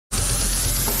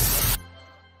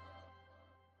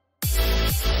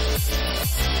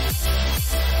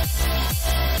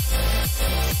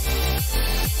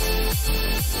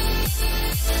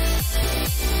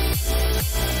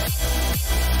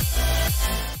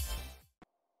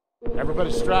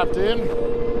Everybody strapped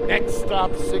in? Next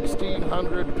stop,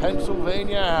 1600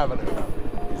 Pennsylvania Avenue.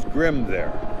 Is Grimm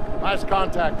there? Last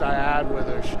contact I had with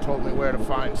her, she told me where to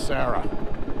find Sarah.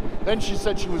 Then she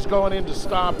said she was going in to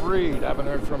stop Reed. Haven't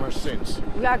heard from her since.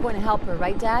 We are going to help her,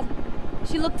 right, Dad?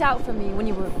 She looked out for me when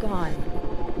you were gone.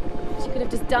 She could have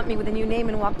just dumped me with a new name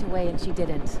and walked away, and she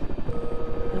didn't.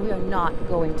 And we are not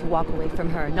going to walk away from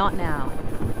her, not now.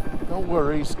 No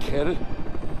worries, kid.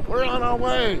 We're on our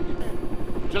way.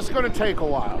 Just gonna take a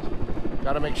while.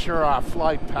 Gotta make sure our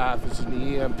flight path is in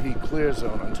the EMP clear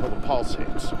zone until the pulse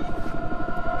hits. Oh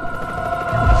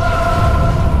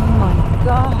my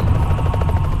God.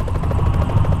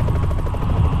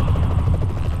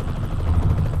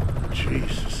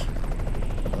 Jesus.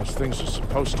 Those things are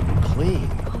supposed to be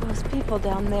clean. All those people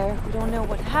down there, we don't know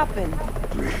what happened.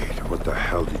 Reed, what the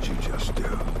hell did you just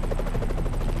do?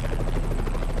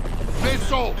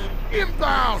 Missile!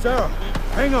 Inbound! Sarah,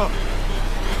 hang on!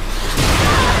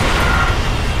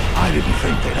 I didn't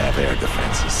think they'd have air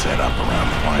defenses set up around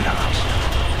the White House.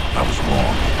 I was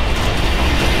wrong.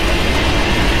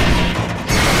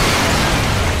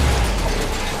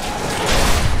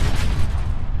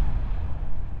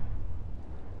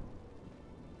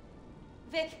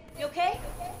 Vic, you okay?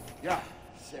 Yeah,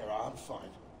 Sarah, I'm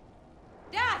fine.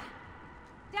 Dad!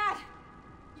 Dad!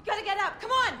 You gotta get up!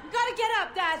 Come on! You gotta get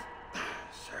up, Dad!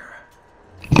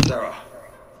 Sarah.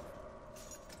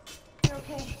 You're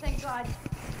okay, thank God.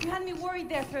 You had me worried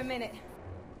there for a minute.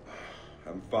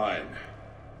 I'm fine.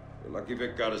 We're lucky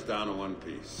Vic got us down in one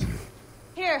piece.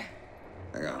 Here.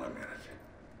 Hang on a minute.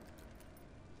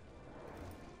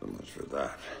 So much for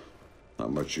that.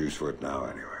 Not much use for it now,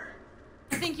 anyway.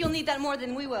 I think you'll need that more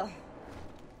than we will.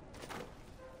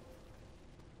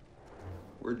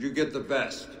 Where'd you get the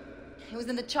vest? It was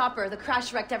in the chopper. The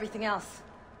crash wrecked everything else.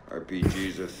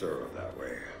 RPGs are thorough that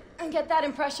way. And get that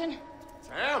impression?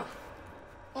 Sam?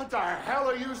 What the hell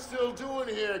are you still doing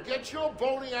here? Get your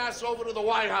bony ass over to the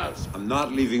White House. I'm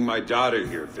not leaving my daughter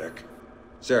here, Vic.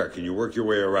 Sarah, can you work your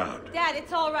way around? Dad,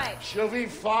 it's all right. She'll be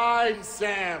fine,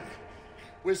 Sam.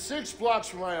 We're 6 blocks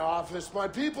from my office. My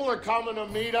people are coming to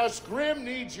meet us. Grimm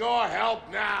needs your help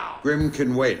now. Grimm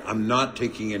can wait. I'm not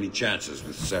taking any chances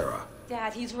with Sarah.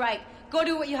 Dad, he's right. Go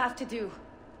do what you have to do.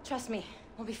 Trust me,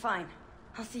 we'll be fine.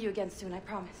 I'll see you again soon, I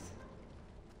promise.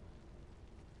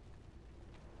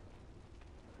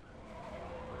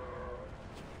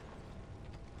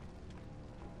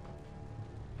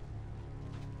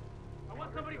 I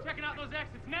want somebody checking out those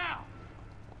exits now!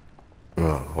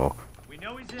 Oh, fuck. We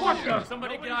know he's in here.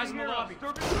 Somebody get eyes in the lobby.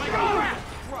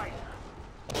 Right.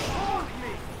 On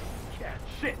me! Yeah,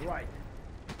 shit. Right.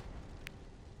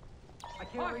 I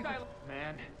can't wait.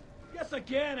 Man. Yes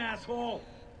again, asshole!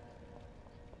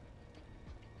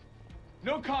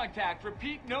 No contact.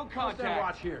 Repeat, no contact.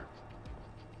 Watch here.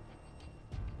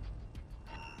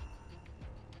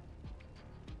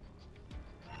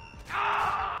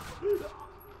 Ah!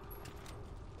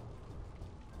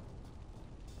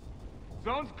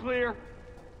 Zone's clear.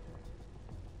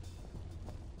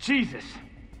 Jesus.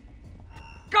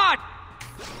 God!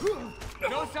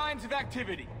 No signs of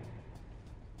activity.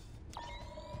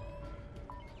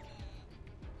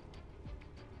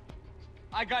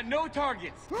 I got no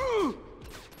targets.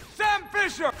 Sam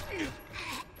Fisher!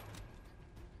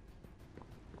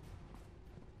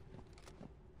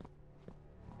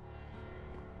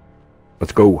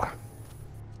 Let's go.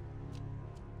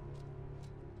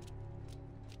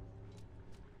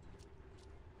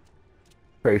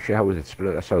 Pretty sure how was it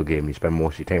Splinter Cell game? You spend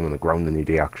most of your time on the ground than you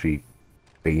do actually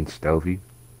being stealthy.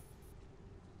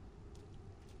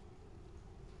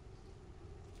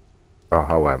 Oh,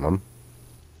 how am I?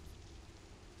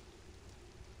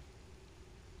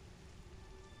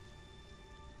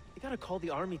 They gotta call the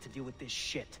army to deal with this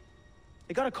shit.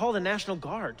 They gotta call the National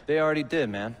Guard. They already did,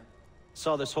 man.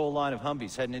 Saw this whole line of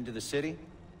Humvees heading into the city.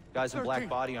 Guys in black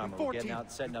body armor were getting out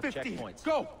and setting up 15. checkpoints.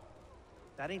 Go!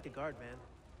 That ain't the Guard, man.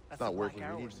 That's Not the working. Black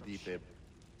Arrow We or need some the shit. defib.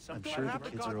 Some I'm sure the have a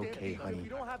kids are goddamn okay, defib. honey. We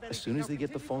don't have As soon as they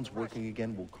get the anything phones working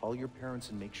again, we'll call your parents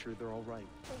and make sure they're all right.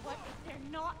 But what if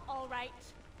they're not all right?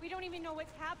 We don't even know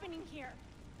what's happening here.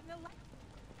 And the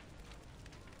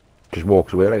Just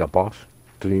walks away like a boss.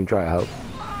 Doesn't even try to help.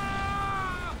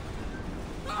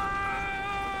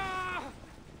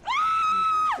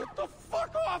 Get the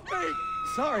fuck off me!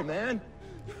 Sorry, man.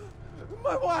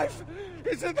 My wife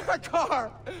is in that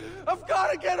car! I've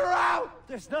got to get her out!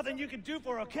 There's nothing you can do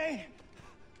for her, okay?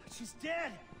 She's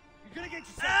dead. You're gonna get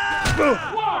yourself...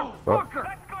 Whoa! What? Fucker!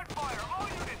 That's gunfire! All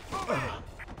units,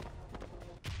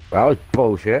 That was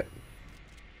bullshit.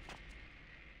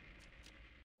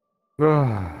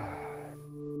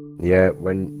 Yeah,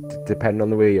 depending on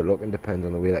the way you're looking, depends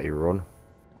on the way that you run.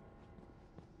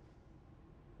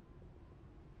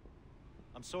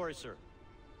 I'm sorry, sir.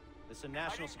 This is a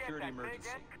national security emergency.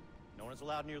 No one is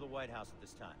allowed near the White House at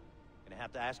this time. Gonna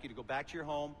have to ask you to go back to your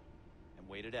home and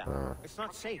wait it out. It's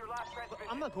not safe. But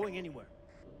I'm not going anywhere.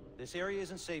 This area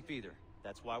isn't safe either.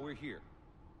 That's why we're here.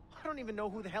 I don't even know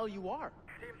who the hell you are.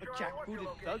 A jackbooted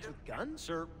thugs with guns?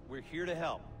 Sir, we're here to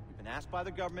help. We've been asked by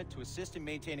the government to assist in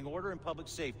maintaining order and public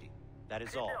safety. That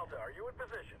is all. Delta, are you in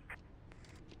position?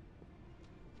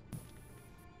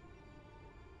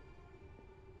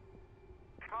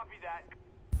 Copy that.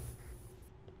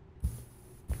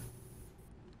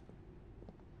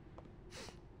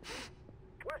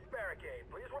 West barricade,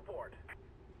 please report.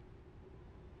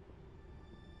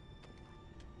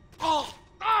 Oh!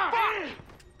 Ah!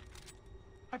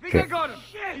 I think I got him.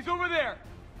 Shit. He's over there.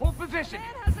 Hold position.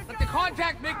 Let the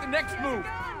contact make the next move.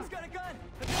 He's got a gun!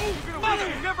 Mother,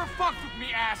 you never fucked with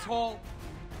me, asshole.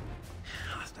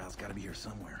 Hostiles gotta be here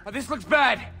somewhere. This looks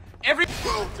bad.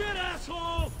 Bullshit,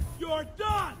 asshole! You're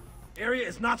done! Area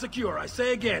is not secure. I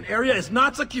say again, area is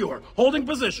not secure. Holding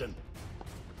position.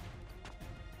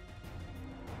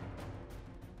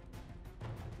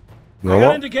 No. I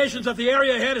got indications that the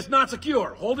area ahead is not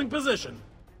secure. Holding position.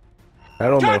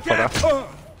 Hello, motherfucker.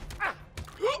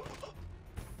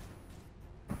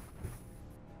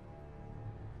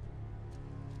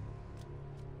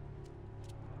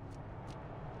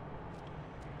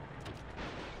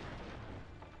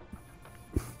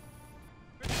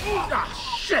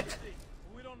 Ah, shit!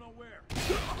 We don't know where. We don't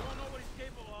know what he's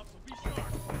capable of, so be sharp.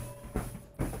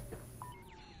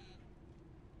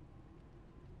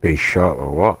 Be shot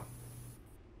or what?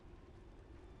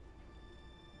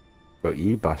 Got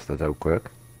you bastards out quick.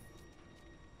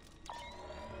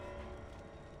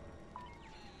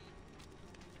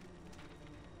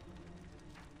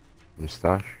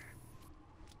 Moustache.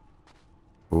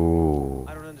 Oh,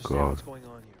 I don't understand God. what's going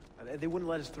on here. They wouldn't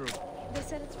let us through. They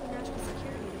said it's for national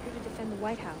security. They're here to defend the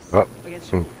White House. Oh,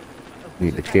 Against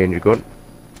need to change your gun.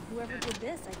 Whoever did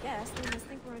this, I guess, they must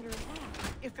think we're under attack.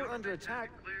 If we're under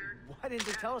attack, why didn't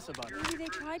they tell us about it? Maybe they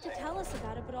tried to tell us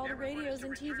about it, but all the radios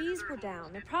and TVs were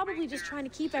down. They're probably just trying to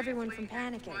keep everyone from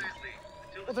panicking.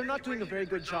 Well, they're not doing a very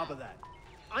good job of that.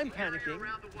 I'm panicking,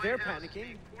 they're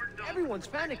panicking, everyone's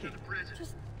panicking.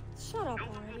 Just shut up No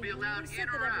one will already. be allowed You said in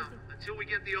or that out everything... until we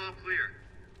get the all clear.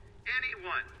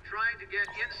 Anyone trying to get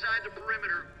inside the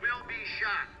perimeter will be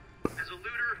shot as a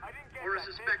looter or a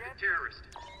suspected terrorist.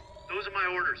 Those are my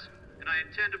orders, and I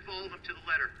intend to follow them to the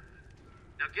letter.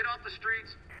 Now get off the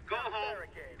streets, go home,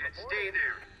 and stay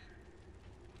there.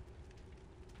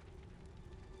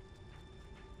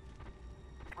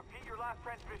 Repeat your last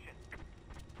transmission.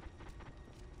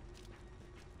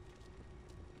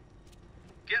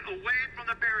 Get away from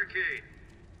the barricade.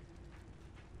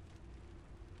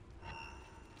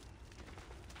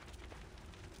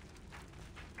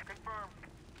 Confirmed.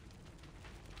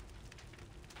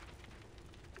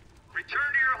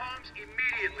 Return to your homes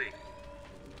immediately.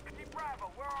 Team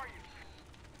Bravo, where are you?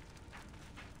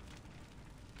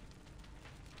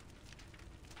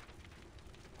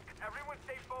 Everyone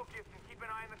stay focused and keep an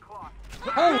eye on the clock.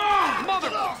 Oh, mother!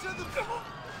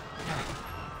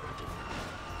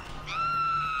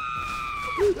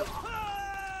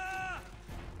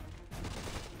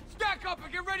 Stack up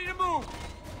and get ready to move!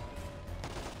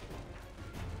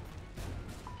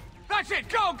 That's it!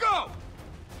 Go, go!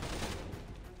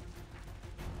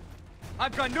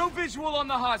 I've got no visual on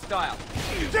the hostile.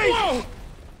 Whoa!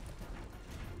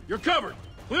 You're covered.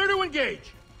 Clear to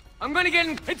engage. I'm gonna get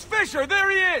in... It's Fisher! There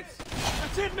he is!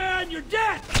 That's it, man. You're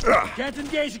dead. Can't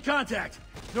engage in contact.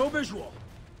 No visual.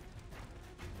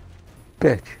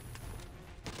 Bitch.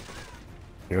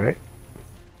 You alright?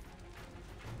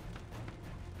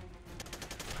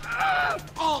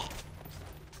 Oh!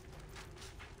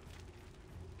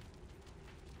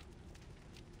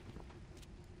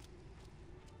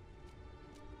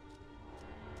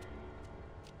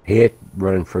 Hate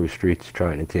running through streets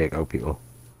trying to take out people.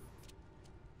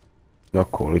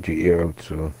 Not Call of Duty out,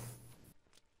 so...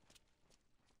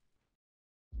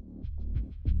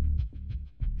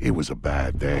 It was a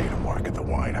bad day to work at the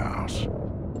White House.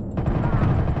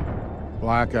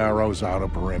 Black Arrow's outer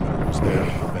perimeter was there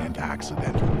to prevent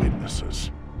accidental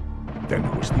witnesses. Then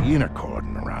there was the inner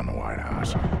cordon around the White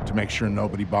House to make sure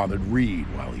nobody bothered Reed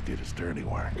while he did his dirty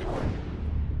work.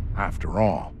 After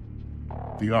all,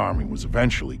 the army was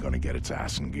eventually going to get its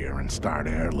ass in gear and start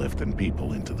airlifting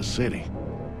people into the city.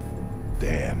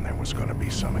 Then there was going to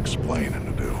be some explaining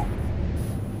to do.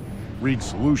 Reed's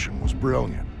solution was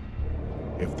brilliant.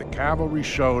 If the cavalry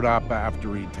showed up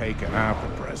after he'd taken out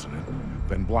the president,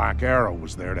 then Black Arrow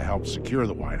was there to help secure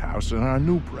the White House and our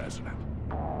new president.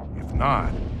 If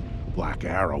not, Black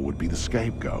Arrow would be the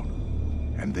scapegoat,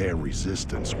 and their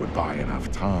resistance would buy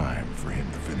enough time for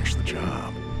him to finish the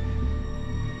job.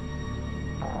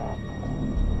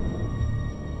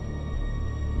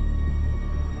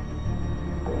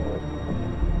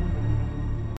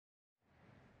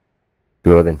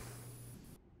 Good then.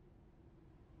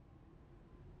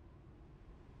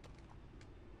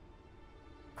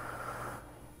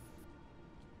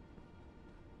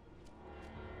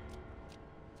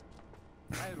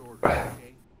 I had orders,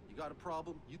 okay? You got a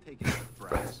problem, you take it to the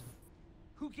brass.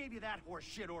 Who gave you that horse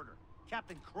shit order?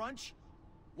 Captain Crunch?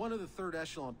 One of the third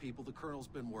echelon people the colonel's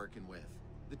been working with.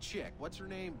 The chick, what's her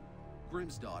name?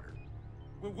 Grimm's daughter.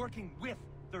 We're working with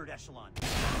third echelon.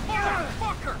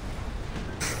 Motherfucker!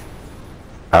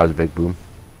 That was a big boom.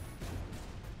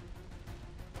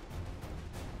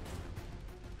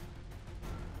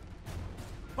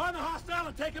 Find the hostile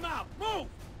and take him out! Move!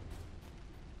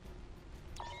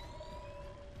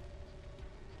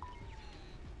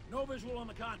 No visual on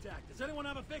the contact. Does anyone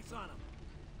have a fix on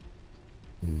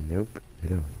him? Nope, they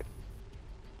don't.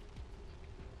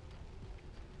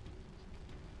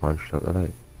 Punched out the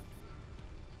light.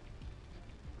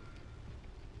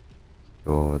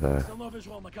 Go over there. Still no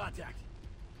visual on the contact.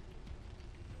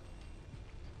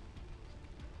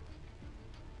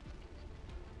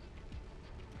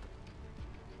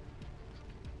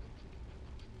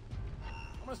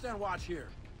 I'm gonna stand watch here.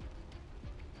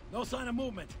 No sign of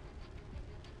movement.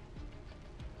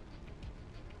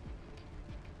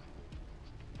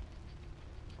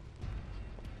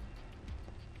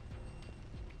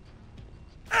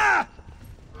 Ah!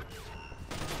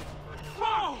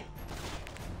 Whoa!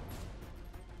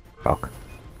 Fuck.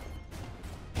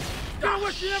 I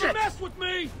wish you never messed with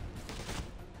me!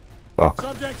 Fuck.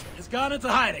 Subject has gone into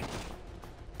hiding.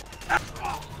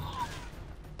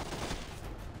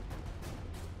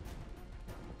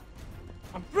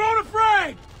 I'm throwing a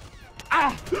frag!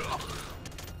 Ah!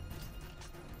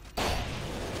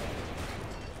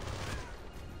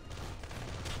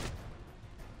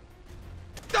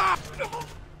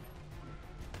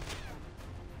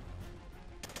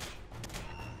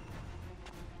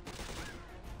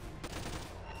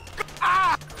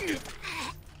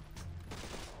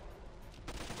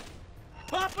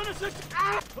 Pop in a system!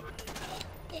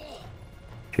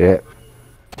 Shit.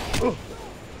 No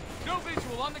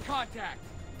visual on the contact.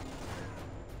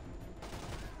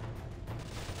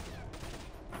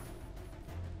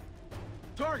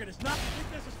 Target is not.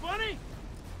 Think this is funny?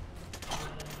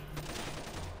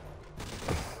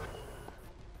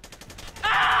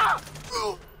 Ah!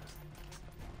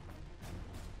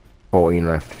 14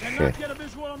 left. Cannot Shit. get a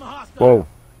visual on the hostile. Whoa.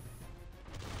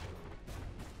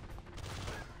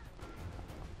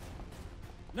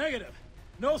 Negative.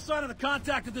 No sign of the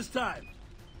contact at this time.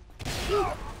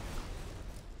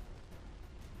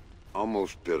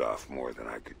 Almost bit off more than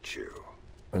I could chew.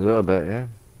 A little bit, yeah.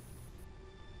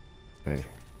 Okay.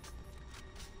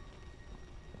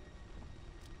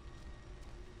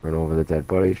 Run over the dead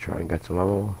bodies, try and get some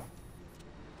ammo.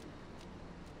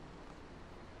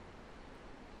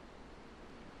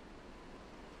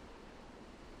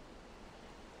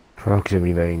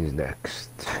 Proximity mines next.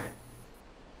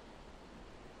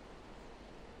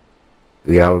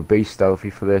 Yeah, I would be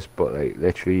stealthy for this, but like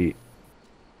literally,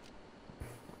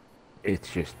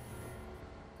 it's just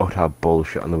utter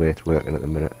bullshit on the way it's working at the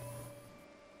minute.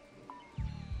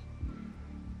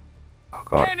 Oh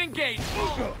god. And engage.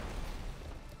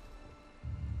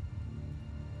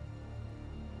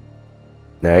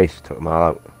 Nice, took them all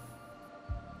out.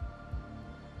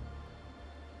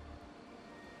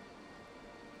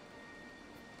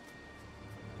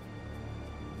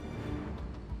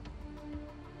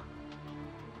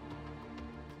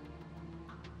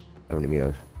 How many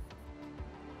meters?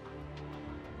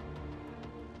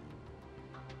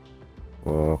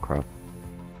 Oh crap.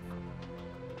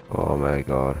 Oh my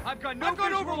god. I've got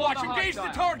Overwatch. Engage the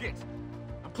target.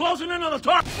 I'm closing in on the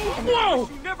target. Whoa!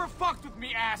 You never fucked with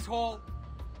me, asshole.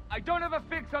 I don't have a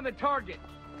fix on the target.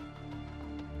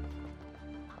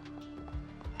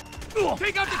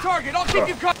 Take out the target. I'll keep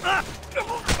you covered.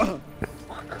 Ow,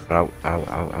 ow, ow,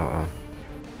 ow, ow.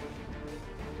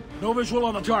 No visual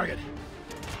on the target.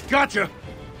 Gotcha.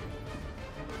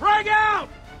 Frag out!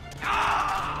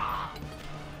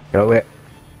 No, wait.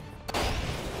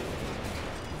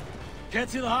 Can't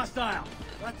see the hostile.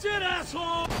 That's it,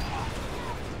 asshole!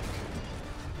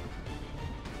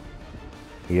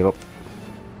 Heal up.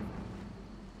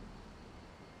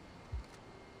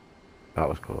 That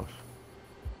was close.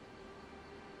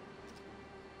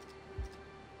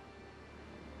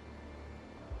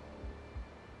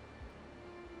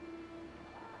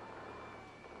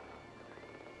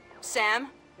 Sam,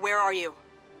 where are you?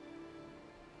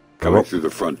 Coming through the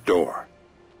front door.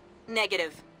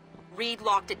 Negative. Reed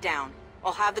locked it down.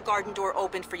 I'll have the garden door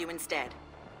opened for you instead.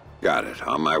 Got it.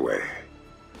 On my way.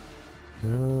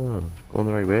 Oh, going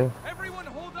the right way. Everyone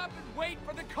hold up and wait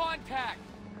for the contact.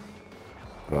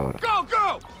 God. Go,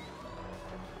 go!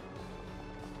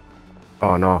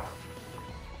 Oh no.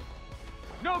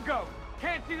 No go.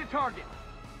 Can't see the target.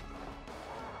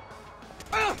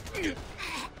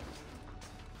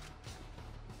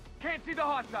 Can't see the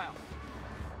hostile.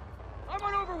 I'm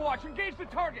on Overwatch. Engage the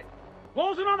target.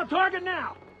 Closing on the target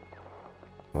now.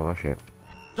 Oh shit.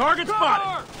 Target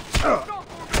spotted. Cover!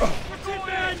 That's it,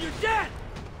 man. You're dead.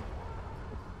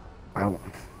 Wow.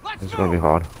 This is gonna be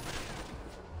hard.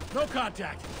 No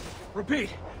contact.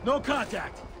 Repeat. No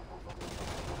contact.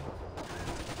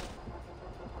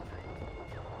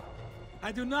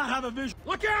 I do not have a vision.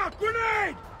 Look out!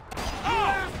 Grenade!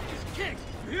 Oh! He's kicked.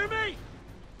 You hear me?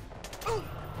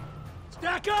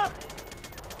 Stack up!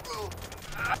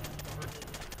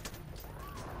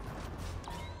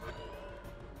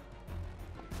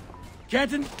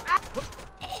 Kenton?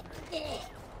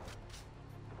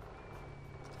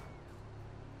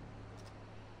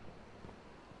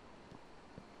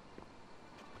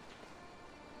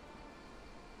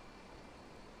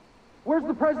 Where's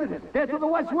the president? Get to the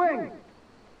West Wing!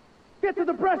 Get to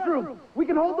the press room! We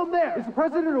can hold them there! Is the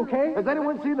president okay? Has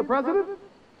anyone seen the president?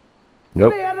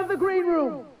 Nope. Stay out of the green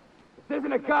room! This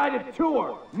isn't a guided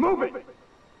tour. Move it!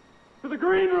 To the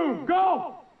green room!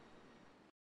 Go!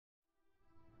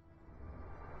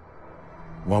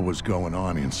 What was going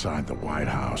on inside the White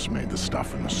House made the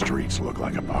stuff in the streets look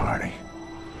like a party.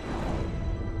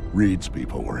 Reed's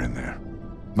people were in there,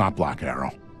 not Black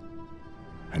Arrow.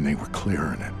 And they were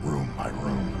clearing it room by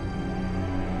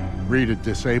room. Reed had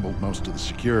disabled most of the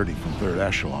security from 3rd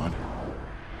Echelon.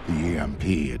 The EMP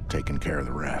had taken care of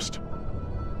the rest.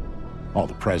 All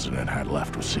the President had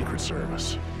left was Secret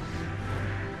Service.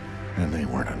 And they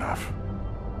weren't enough.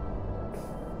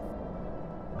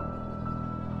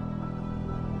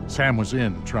 Sam was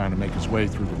in, trying to make his way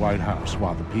through the White House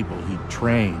while the people he'd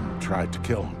trained tried to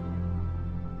kill him.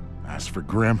 As for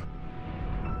Grim,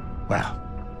 well,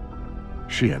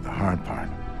 she had the hard part.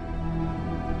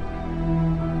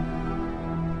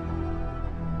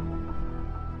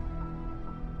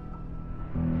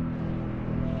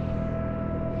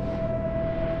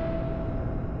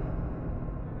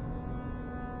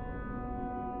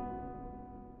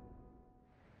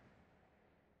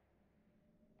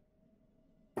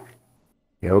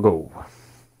 Here we go.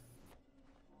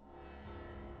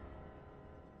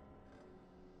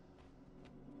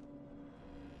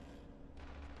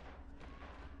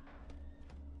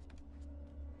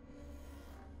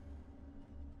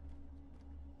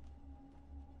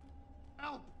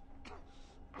 Help!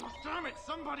 Damn it,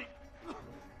 somebody!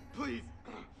 Please,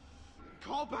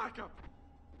 call backup.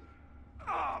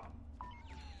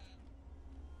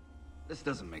 This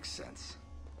doesn't make sense.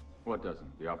 What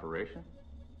doesn't? The operation?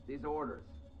 These orders.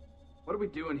 What are we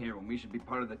doing here when we should be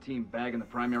part of the team bagging the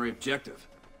primary objective?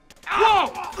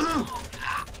 Whoa!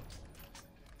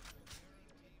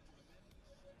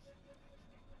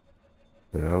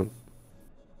 Yeah.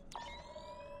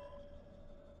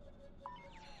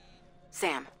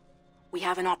 Sam, we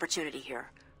have an opportunity here.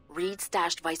 Reed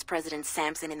stashed Vice President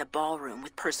Sampson in the ballroom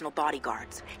with personal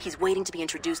bodyguards. He's waiting to be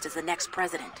introduced as the next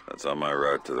president. That's on my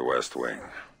route to the West Wing.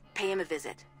 Pay him a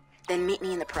visit. Then meet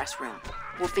me in the press room.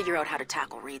 We'll figure out how to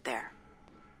tackle Reed there.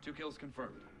 2 kills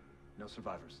confirmed. No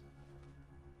survivors.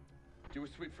 Do a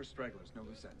sweep for stragglers, no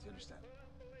loose ends, you understand?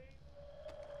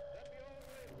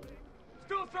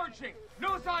 Still searching.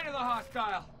 No sign of the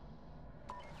hostile.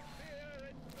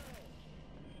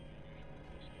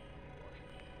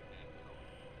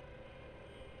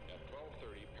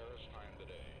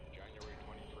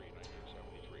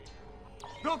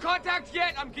 No contacts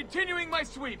yet. I'm continuing my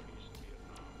sweep.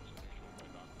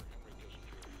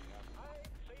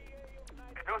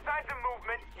 No signs of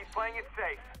movement. He's playing it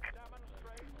safe.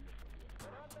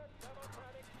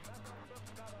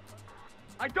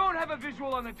 I don't have a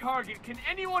visual on the target. Can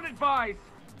anyone advise?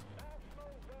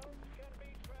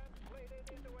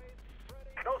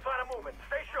 No sign of movement.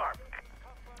 Stay sharp.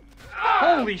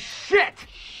 Holy shit!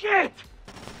 Shit!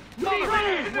 No,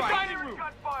 in the dining room.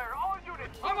 Gunfire. All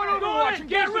units. I'm on Overwatch.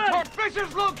 Engage the target.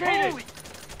 Fisher's located. Holy.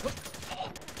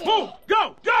 Move!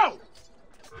 Go! Go!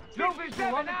 No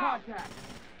visual on the contact.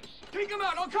 Take him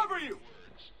out. I'll cover you.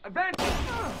 Event.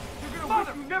 You're gonna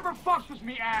wish you never fucked with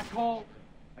me, asshole.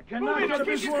 I cannot get a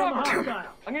visual on the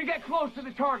hostile. I'm gonna get close to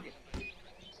the target.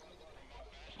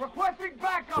 Requesting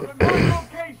backup at my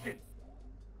location.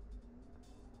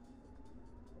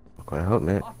 Can I help,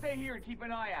 mate? I'll stay here. here and keep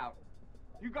an eye out.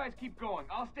 You guys keep going.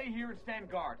 I'll stay here and stand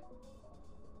guard.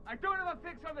 I don't have a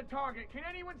fix on the target. Can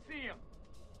anyone see him?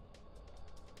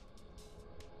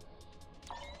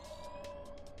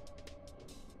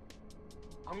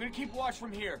 I'm gonna keep watch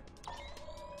from here.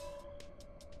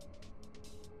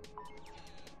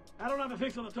 I don't have a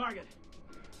fix on the target.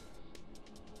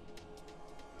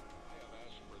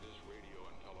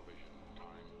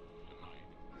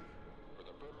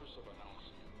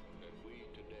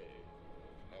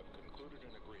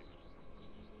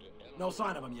 No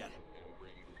sign of him yet.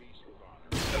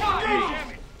 Damn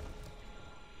it!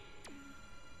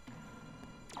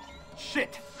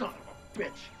 Shit! Son of a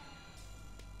bitch!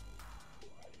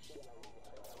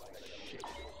 Shit.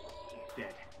 He's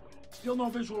dead. Still no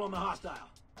visual on the hostile.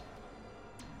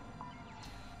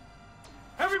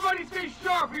 Everybody stay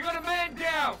sharp! We got a man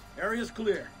down! Area's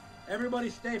clear.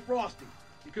 Everybody stay frosty.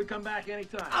 You could come back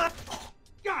anytime.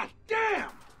 God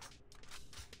damn!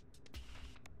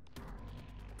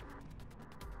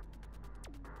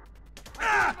 I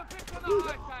have a fix on the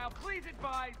hostile. Please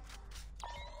advise.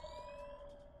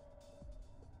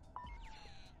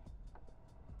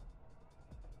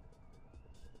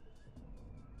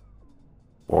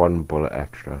 One bullet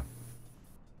extra.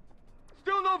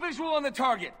 Still no visual on the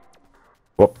target.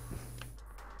 Whoop.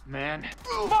 Man.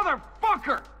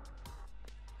 Motherfucker!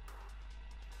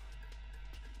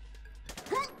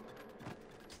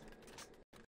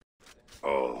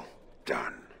 All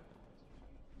done.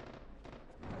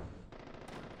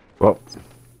 Well. It's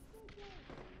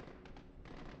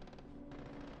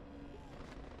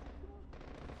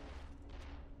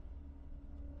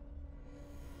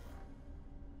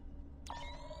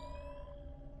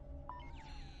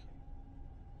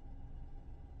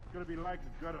gonna be like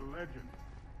a gutter legend.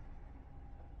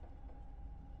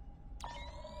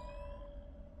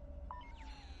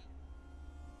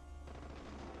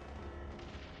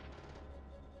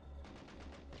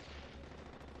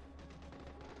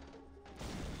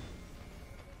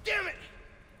 Damn it!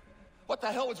 What the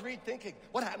hell was Reed thinking?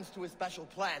 What happens to his special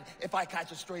plan if I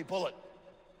catch a stray bullet?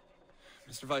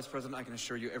 Mr. Vice President, I can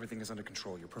assure you everything is under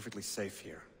control. You're perfectly safe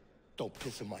here. Don't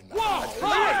piss in my mouth. Whoa!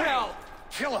 What the hell?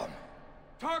 Kill him!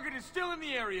 Target is still in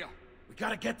the area. We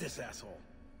gotta get this asshole.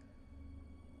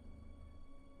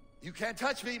 You can't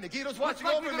touch me. Nagito's Looks watching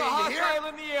like over we me. got a You hear? hostile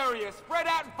in the area. Spread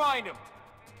out and find him.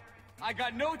 I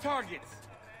got no targets.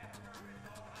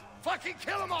 Fucking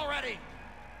kill him already!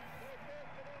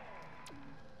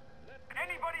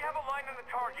 Anybody have a line on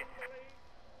the target?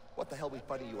 What the hell we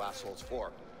fighting you assholes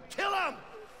for? Kill him!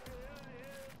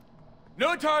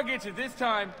 No targets at this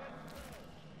time.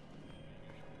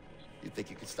 You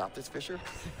think you can stop this, Fisher?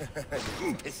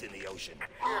 You piss in the ocean.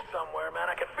 Here somewhere, man.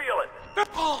 I can feel it.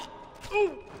 Oh!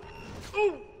 Ooh!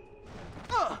 Ooh!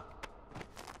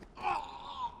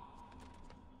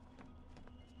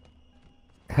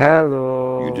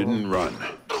 Hello. You didn't run.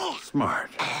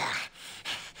 Smart.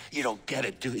 You don't get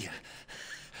it, do you?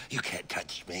 You can't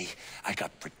touch me. I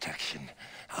got protection.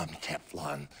 I'm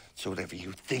Teflon. So whatever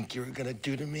you think you're gonna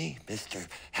do to me, Mr.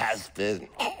 Has-Been,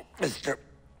 Mr.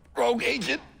 Rogue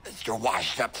Agent, Mr.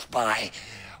 Washed-Up Spy,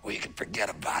 well, you can forget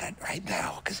about it right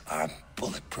now, because I'm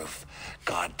bulletproof.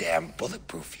 Goddamn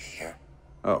bulletproof, you hear?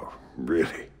 Oh,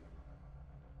 really?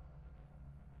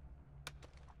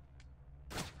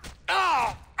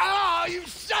 Oh! Oh, you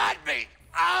shot me!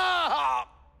 Oh!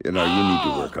 You know, you need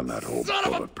to work on that whole Son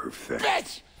of a bulletproof thing.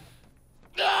 Bitch!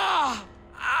 Oh!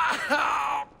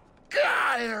 Oh!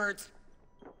 God, it hurts!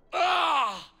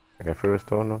 Oh! I get through this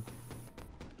door now?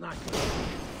 Not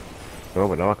No,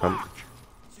 but now I can't.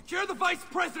 Secure the Vice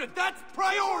President. That's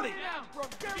priority.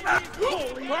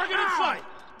 Target in sight.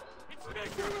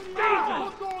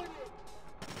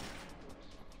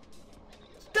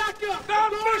 Stack up.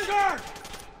 Found Fisher.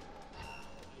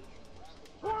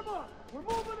 Torma, we're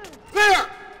moving in. There.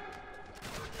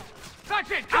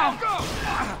 That's it. Go. Go.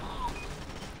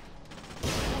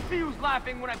 We'll see who's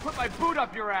laughing when I put my boot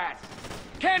up your ass.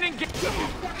 Cannon, get.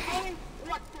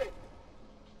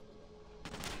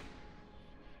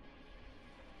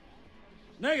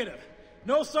 Negative.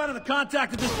 No sign of the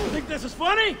contact of this. You think this is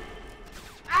funny?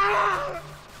 Ah!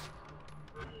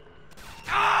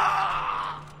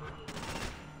 Ah!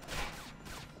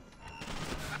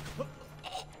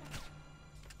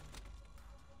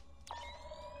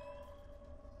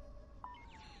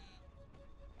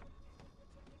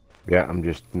 Yeah, I'm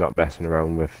just not messing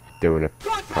around with doing it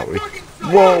properly.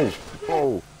 Whoa!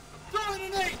 Whoa!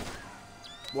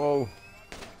 Whoa!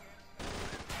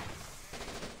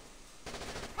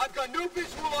 I've got no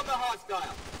visual on the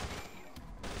hostile.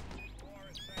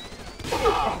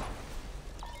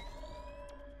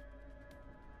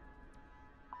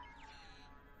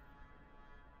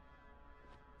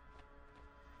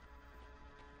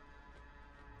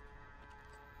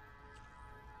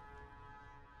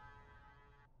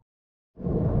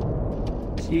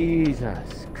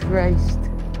 Jesus Christ.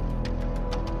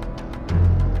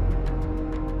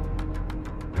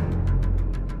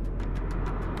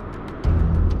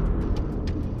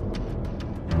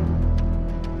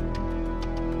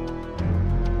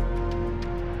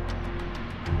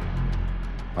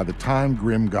 By the time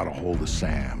Grimm got a hold of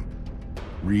Sam,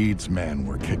 Reed's men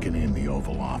were kicking in the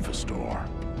Oval Office door.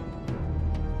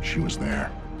 She was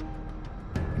there,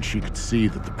 and she could see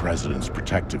that the president's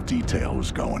protective detail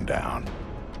was going down.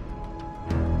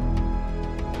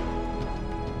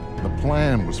 The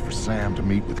plan was for Sam to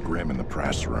meet with Grimm in the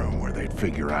press room where they'd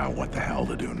figure out what the hell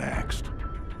to do next.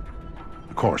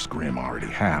 Of course, Grimm already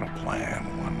had a plan,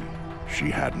 one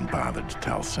she hadn't bothered to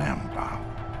tell Sam about.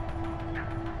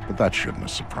 But that shouldn't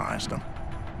have surprised him.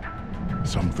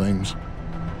 Some things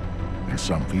and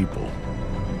some people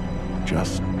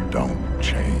just don't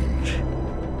change.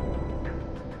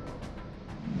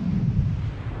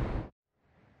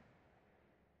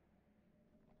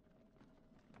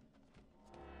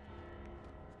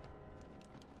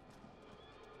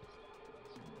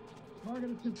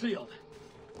 Target is concealed.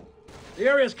 The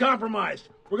area is compromised.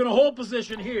 We're gonna hold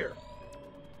position here.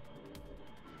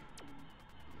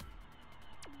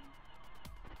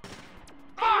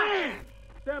 Fire!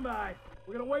 Stand by.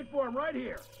 We're gonna wait for him right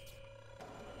here.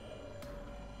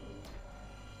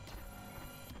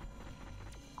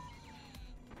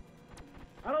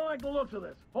 I don't like the looks of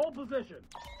this. Hold position.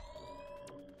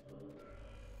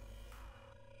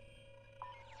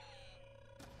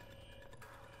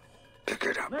 Pick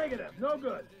it up. Negative. No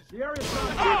good. The area's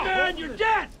not. Oh, man, you're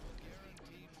dead!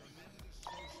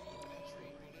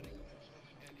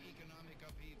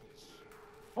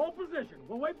 Hold position.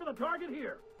 We'll wait for the target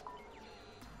here.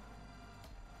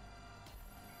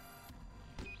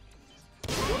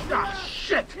 Ah,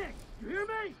 shit! You hear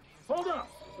me? Hold up.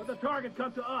 Let the target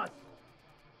come to us.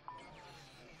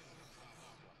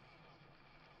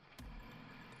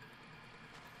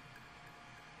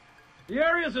 The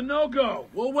area's a no-go.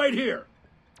 We'll wait here.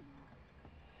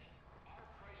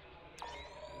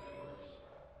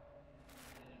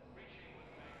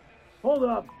 Hold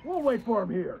up. We'll wait for him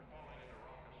here.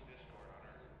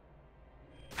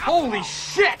 Holy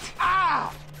shit!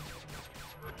 Ah!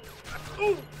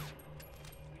 Ooh!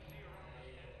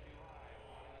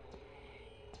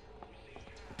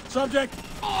 Subject!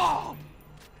 Oh!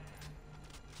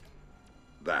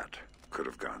 That could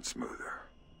have gone smoother.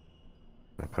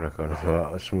 I could have gone a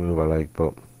lot smoother, like,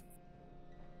 but...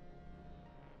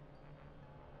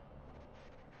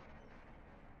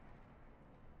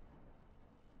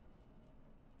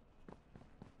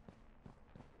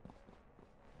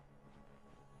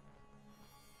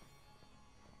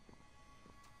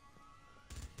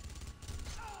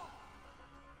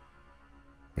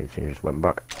 He just went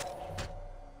back.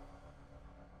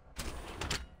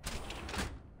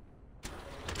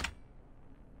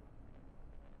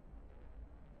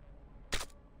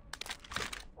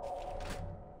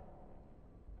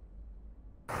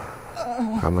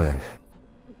 Come on.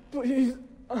 Please,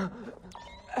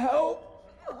 help.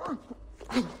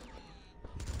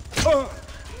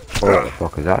 What the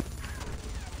fuck is that?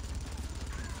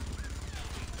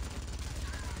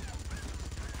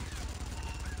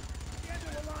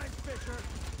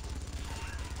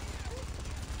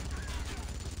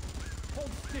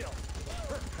 Hold still.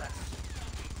 Perfect.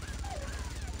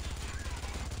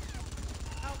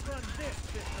 Outrun this,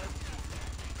 Splinter.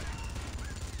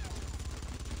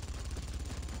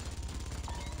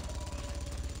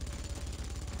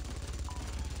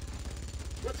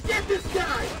 Let's get this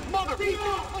guy!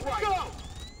 Motherfucker! Let's go!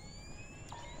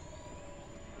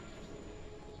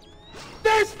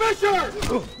 There's Fisher!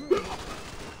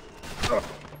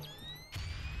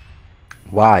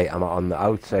 Why am I on the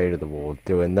outside of the wall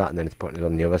doing that and then it's putting it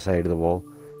on the other side of the wall?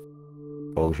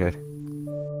 Bullshit.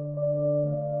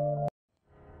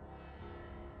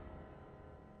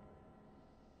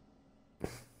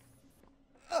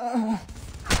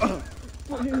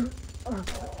 Please,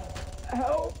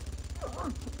 help.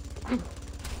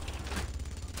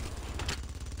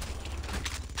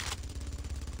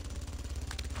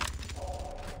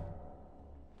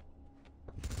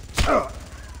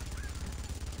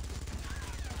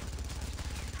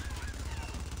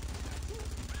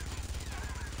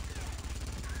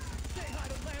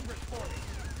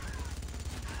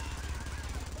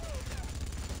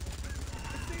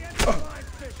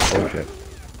 Bullshit.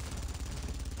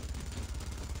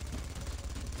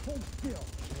 Hold still.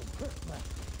 Perfect.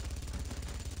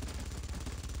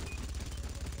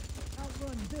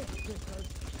 Outrun this, Splinter.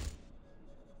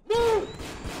 Move!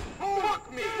 Fuck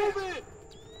me! Move it!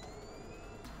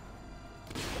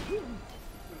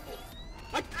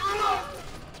 I got him!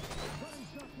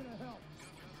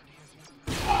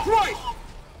 Christ!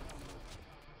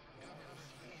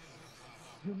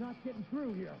 You're not getting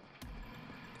through here.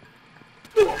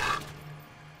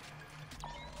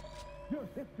 Your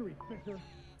history, Splinter.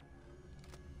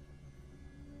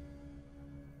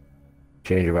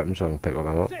 Change your weapon so I can pick up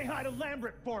ammo. Say hi to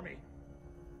Lambert for me.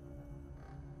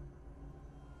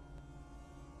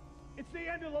 It's the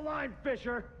end of the line,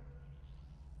 Fisher.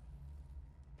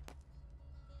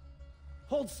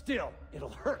 Hold still. It'll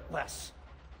hurt less.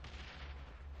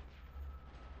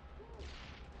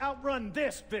 Outrun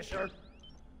this, Fisher.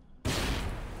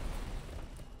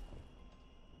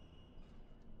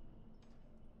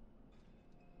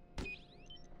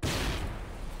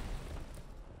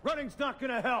 Running's not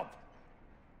gonna help.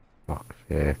 Fuck's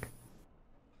sake.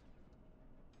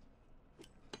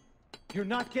 You're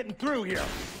not getting through here.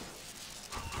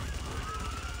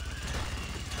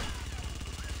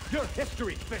 Your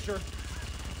history, Fisher.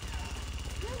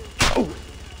 Oh.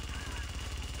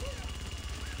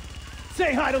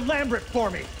 Say hi to Lambert for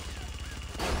me.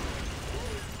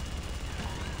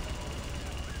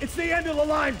 It's the end of the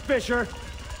line, Fisher.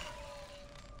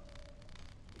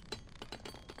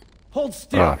 Hold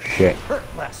still. Oh, shit. Hurt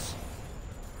less.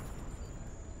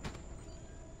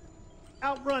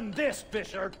 Outrun this,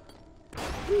 Fisher.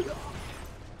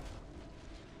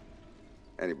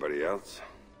 Anybody else?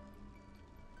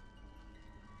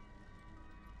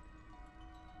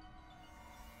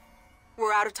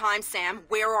 We're out of time, Sam.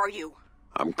 Where are you?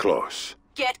 I'm close.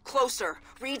 Get closer.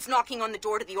 Reed's knocking on the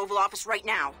door to the Oval Office right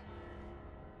now.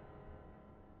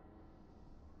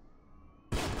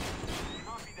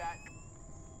 Copy that.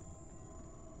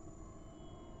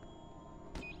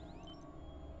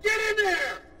 Get in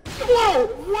there! Whoa!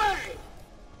 Way!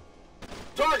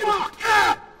 Target! Fuck!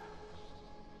 Ah!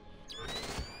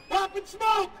 Pop and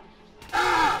smoke!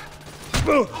 Ah!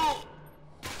 Oh.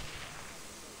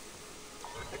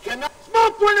 I cannot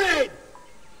smoke grenade!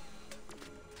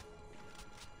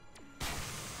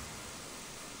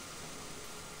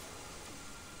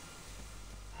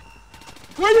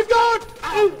 Where you going?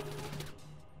 Oh.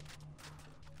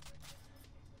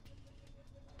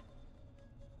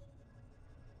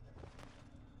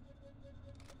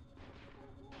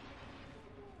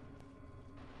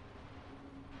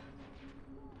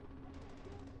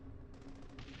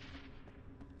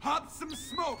 Pop some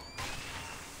smoke!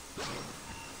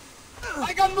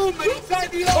 I got movement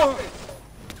inside the office!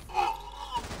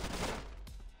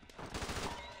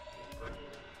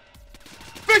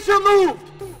 Fisher moved!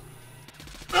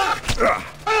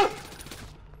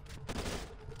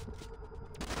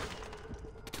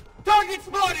 Target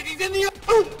spotted, he's in the...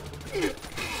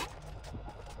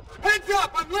 Heads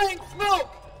up, I'm laying smoke!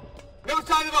 No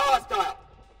sign of a hostile.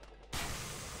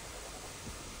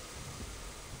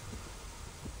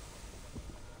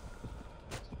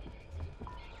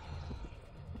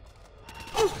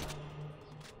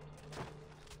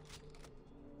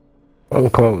 I'm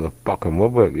coming with the fucking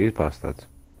woodwork, these bastards.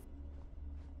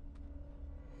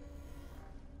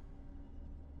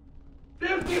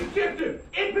 There's the objective!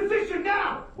 In position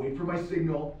now! Wait for my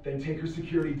signal, then take her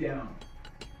security down.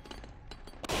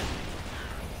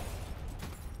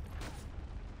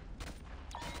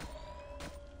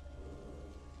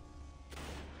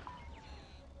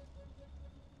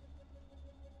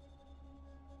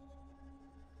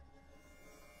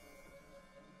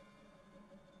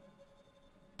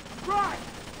 Right!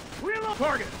 Reload!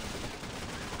 Target!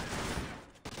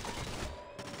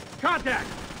 Contact!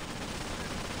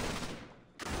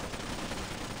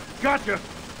 Gotcha!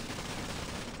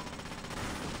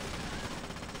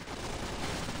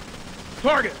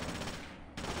 Target!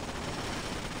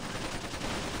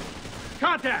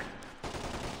 Contact!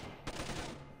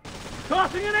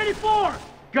 Tossing an 84!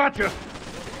 Gotcha!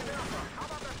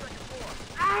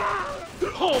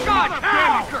 Oh, God,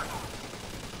 cow!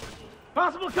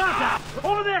 Possible contact!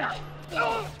 Over there!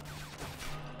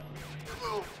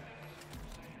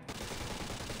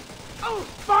 Oh,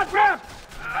 spot trap!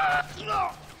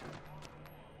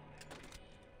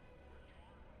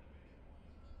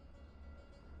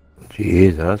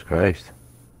 Jesus Christ.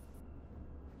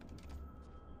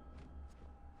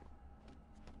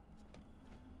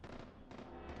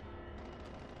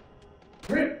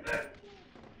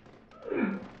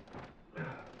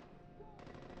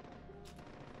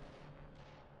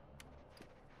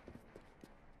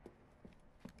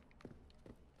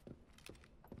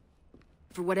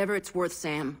 For whatever it's worth,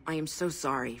 Sam, I am so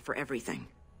sorry for everything.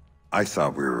 I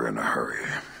thought we were in a hurry.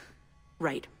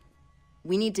 Right.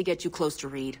 We need to get you close to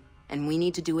Reed, and we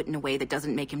need to do it in a way that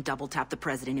doesn't make him double-tap the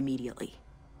president immediately.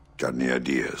 Got any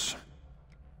ideas?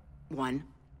 One.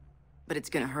 But it's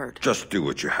gonna hurt. Just do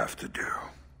what you have to do.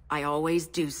 I always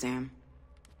do, Sam.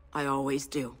 I always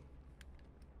do.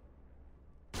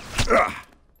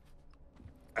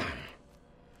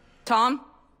 Tom?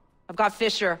 I've got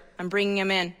Fisher. I'm bringing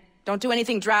him in. Don't do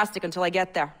anything drastic until I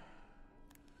get there.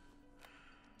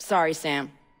 Sorry,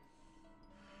 Sam.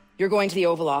 You're going to the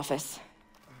Oval Office.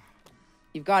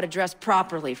 You've got to dress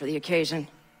properly for the occasion.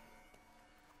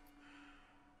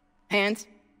 Hands?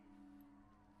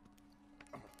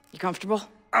 You comfortable?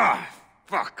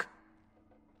 Fuck.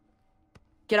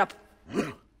 Get up.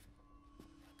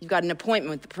 You've got an appointment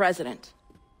with the president.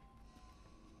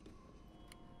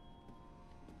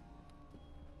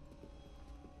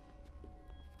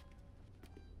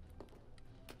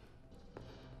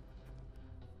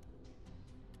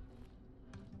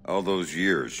 All those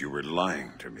years you were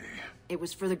lying to me. It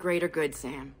was for the greater good,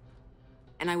 Sam.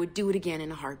 And I would do it again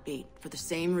in a heartbeat, for the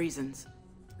same reasons.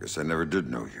 Guess I never did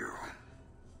know you.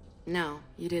 No,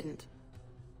 you didn't.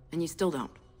 And you still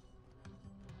don't.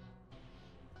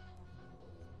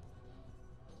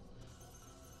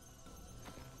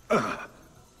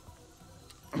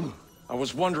 I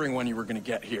was wondering when you were gonna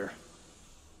get here.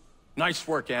 Nice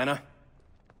work, Anna.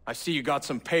 I see you got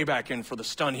some payback in for the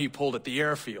stun he pulled at the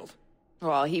airfield.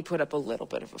 Well, he put up a little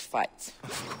bit of a fight.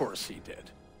 Of course he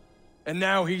did. And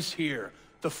now he's here,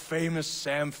 the famous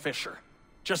Sam Fisher,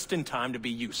 just in time to be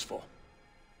useful.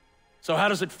 So how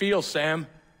does it feel, Sam?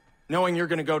 Knowing you're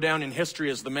gonna go down in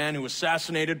history as the man who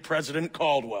assassinated President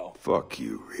Caldwell. Fuck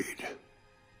you, Reed.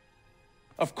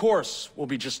 Of course, we'll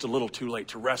be just a little too late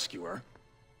to rescue her.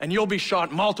 And you'll be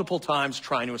shot multiple times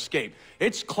trying to escape.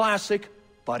 It's classic,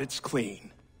 but it's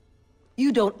clean.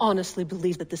 You don't honestly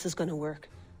believe that this is gonna work.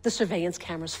 The surveillance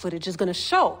cameras footage is gonna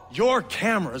show. Your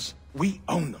cameras, we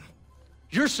own them.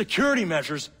 Your security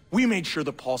measures, we made sure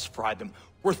the Pulse fried them.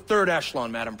 We're third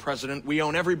echelon, Madam President. We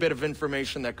own every bit of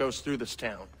information that goes through this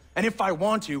town. And if I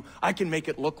want to, I can make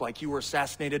it look like you were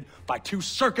assassinated by 2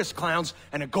 circus clowns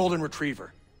and a golden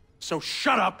retriever. So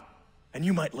shut up, and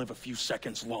you might live a few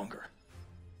seconds longer.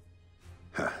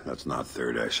 That's not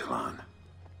third echelon.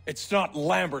 It's not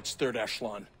Lambert's third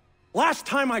echelon. Last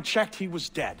time I checked, he was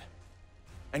dead.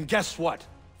 And guess what?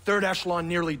 Third echelon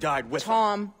nearly died with him.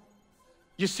 Tom.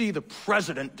 You see, the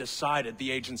president decided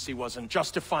the agency wasn't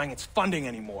justifying its funding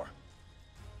anymore.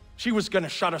 She was gonna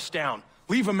shut us down,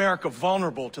 leave America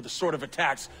vulnerable to the sort of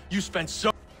attacks you spent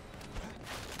so...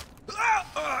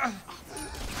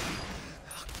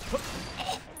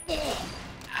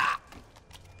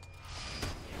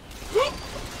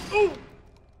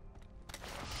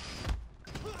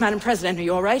 Madam President, are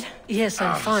you all right? Yes,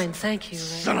 I'm fine, thank you.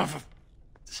 Son of a...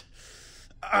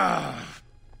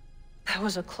 That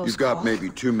was a close You've got call. maybe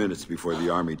 2 minutes before the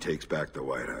army takes back the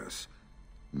White House.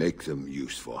 Make them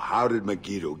useful. How did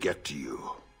Megiddo get to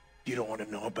you? You don't want to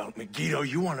know about Megiddo,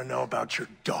 you want to know about your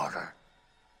daughter.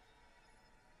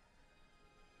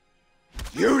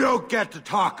 You don't get to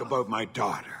talk about my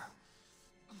daughter.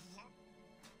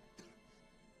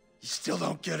 You still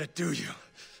don't get it, do you?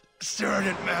 Sarah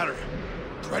didn't matter.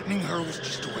 Threatening her was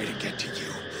just a way to get to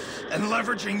you. And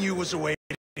leveraging you was a way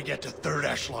to get to third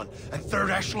echelon. And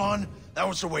third echelon, that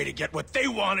was a way to get what they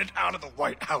wanted out of the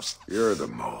White House. You're the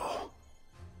mole.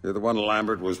 You're the one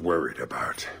Lambert was worried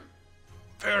about.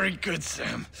 Very good,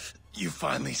 Sam. You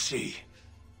finally see.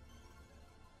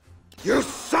 You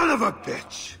son of a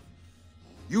bitch!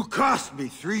 You cost me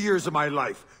 3 years of my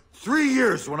life. 3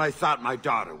 years when I thought my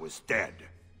daughter was dead.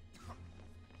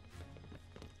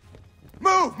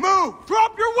 Move! Move!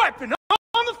 Drop your weapon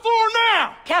on the floor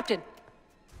now! Captain,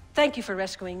 thank you for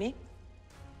rescuing me.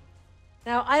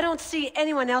 Now, I don't see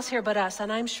anyone else here but us,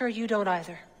 and I'm sure you don't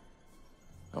either.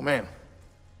 Oh, ma'am.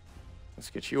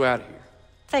 Let's get you out of here.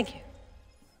 Thank you.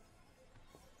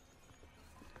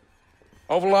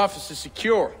 Oval Office is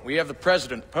secure. We have the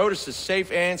president. POTUS is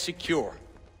safe and secure.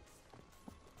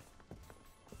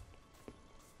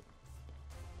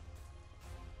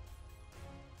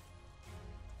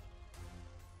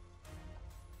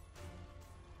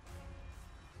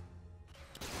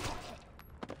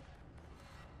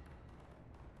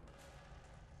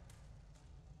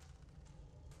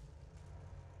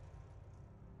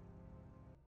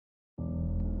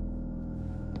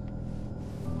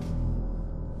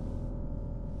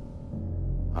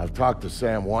 I've talked to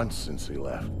Sam once since he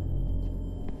left.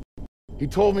 He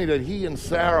told me that he and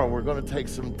Sarah were going to take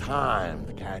some time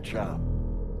to catch up.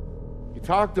 He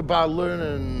talked about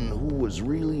learning who was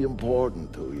really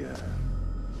important to you,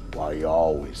 why you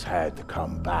always had to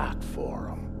come back for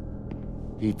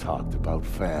him. He talked about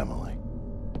family.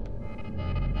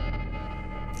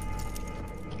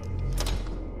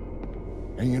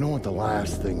 And you know what the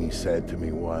last thing he said to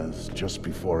me was, just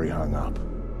before he hung up?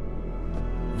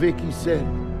 Vicky said,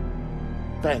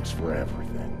 Thanks for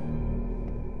everything.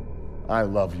 I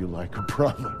love you like a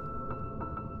brother.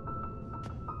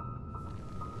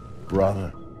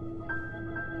 Brother.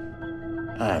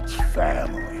 That's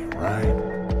family, right?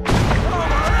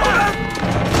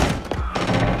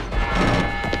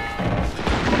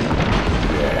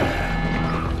 Yeah.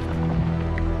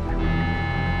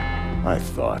 I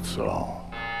thought so.